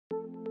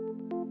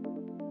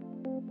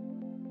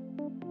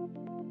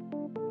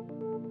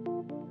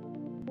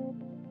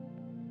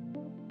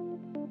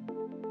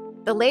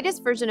The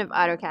latest version of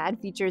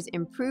AutoCAD features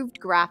improved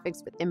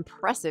graphics with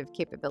impressive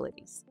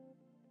capabilities.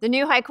 The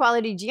new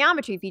high-quality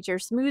geometry feature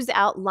smooths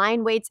out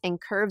line weights and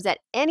curves at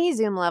any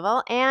zoom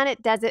level, and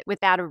it does it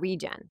without a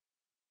regen.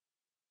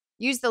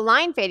 Use the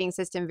line fading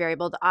system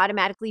variable to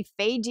automatically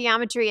fade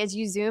geometry as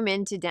you zoom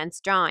into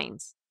dense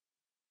drawings.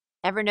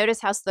 Ever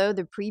notice how slow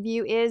the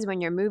preview is when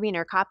you're moving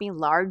or copying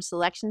large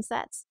selection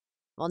sets?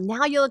 Well,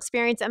 now you'll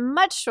experience a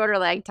much shorter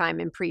lag time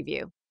in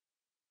preview.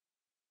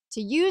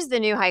 To use the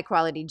new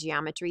high-quality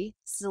geometry,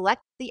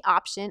 select the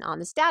option on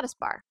the status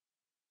bar.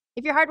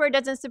 If your hardware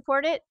doesn't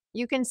support it,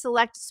 you can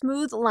select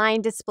Smooth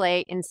Line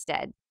Display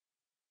instead.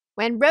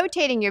 When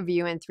rotating your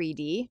view in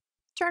 3D,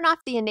 turn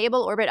off the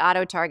Enable Orbit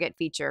Auto Target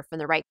feature from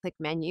the right-click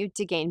menu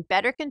to gain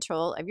better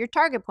control of your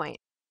target point.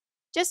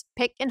 Just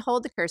pick and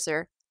hold the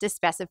cursor to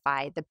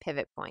specify the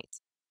pivot point,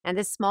 and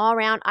this small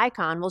round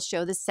icon will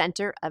show the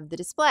center of the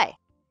display.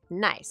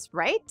 Nice,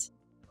 right?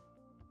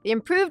 The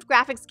improved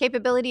graphics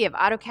capability of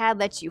AutoCAD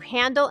lets you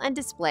handle and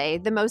display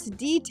the most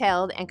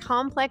detailed and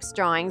complex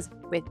drawings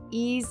with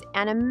ease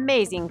and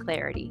amazing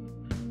clarity.